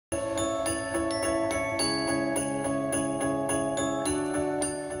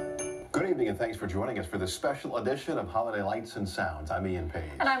Thanks for joining us for this special edition of Holiday Lights and Sounds. I'm Ian Page.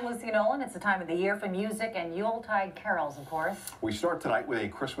 And I'm Lucy Nolan. It's the time of the year for music and Yuletide carols, of course. We start tonight with a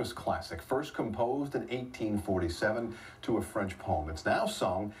Christmas classic, first composed in 1847 to a French poem. It's now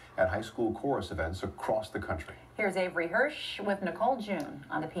sung at high school chorus events across the country. Here's Avery Hirsch with Nicole June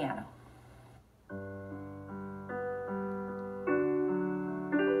on the piano.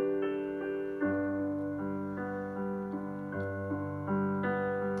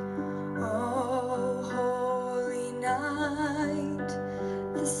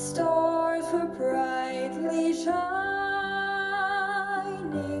 The stars were brightly shining.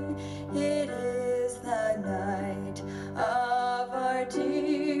 It is the night of our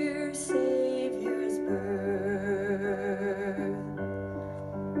dear Savior's birth.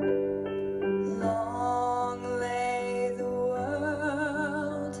 Long lay the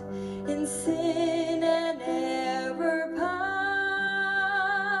world in sin and error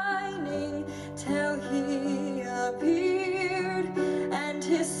pining, till he appeared and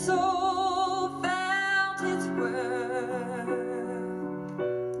his soul felt its worth.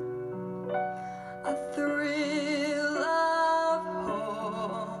 A thrill of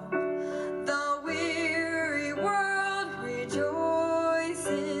hope, the weary world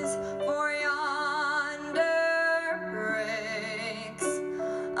rejoices, for yonder breaks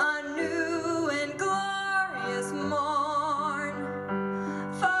a new and glorious morn.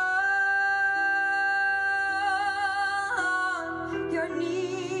 Your knees,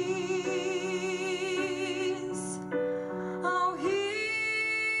 oh, hear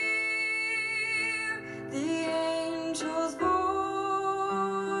the angels'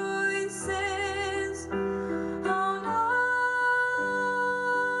 voices, oh,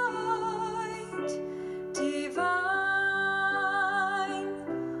 night divine,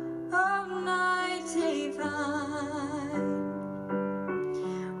 oh, night divine,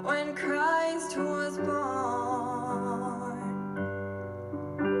 when Christ was born.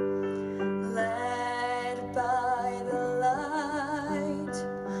 Led by the light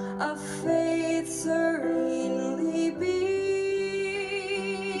of faith serenely beaming,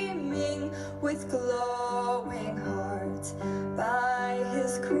 with glowing hearts by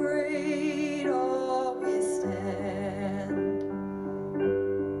his cradle we stand.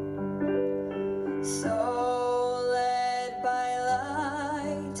 So led by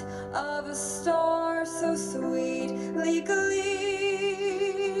light of a star so sweetly gleaming,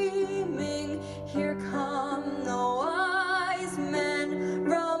 here come the wise men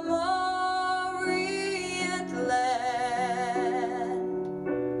from Orient land.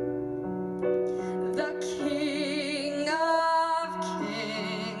 The King of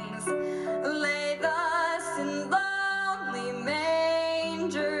Kings lay thus in lonely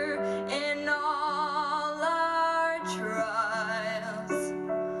manger. In all our trials,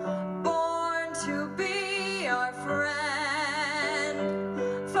 born to be our friend.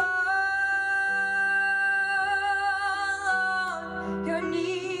 Your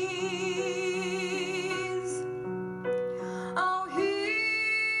knees, oh, hear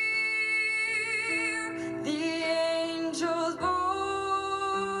the angels'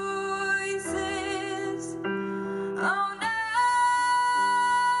 voices, oh, night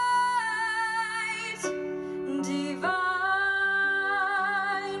divine,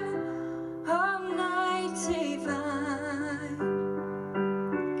 oh, night divine,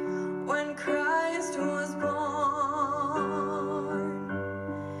 when Christ was born.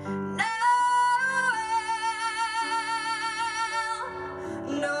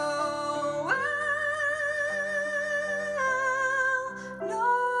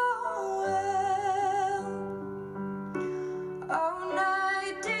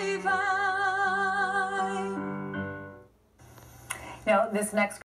 Now, this next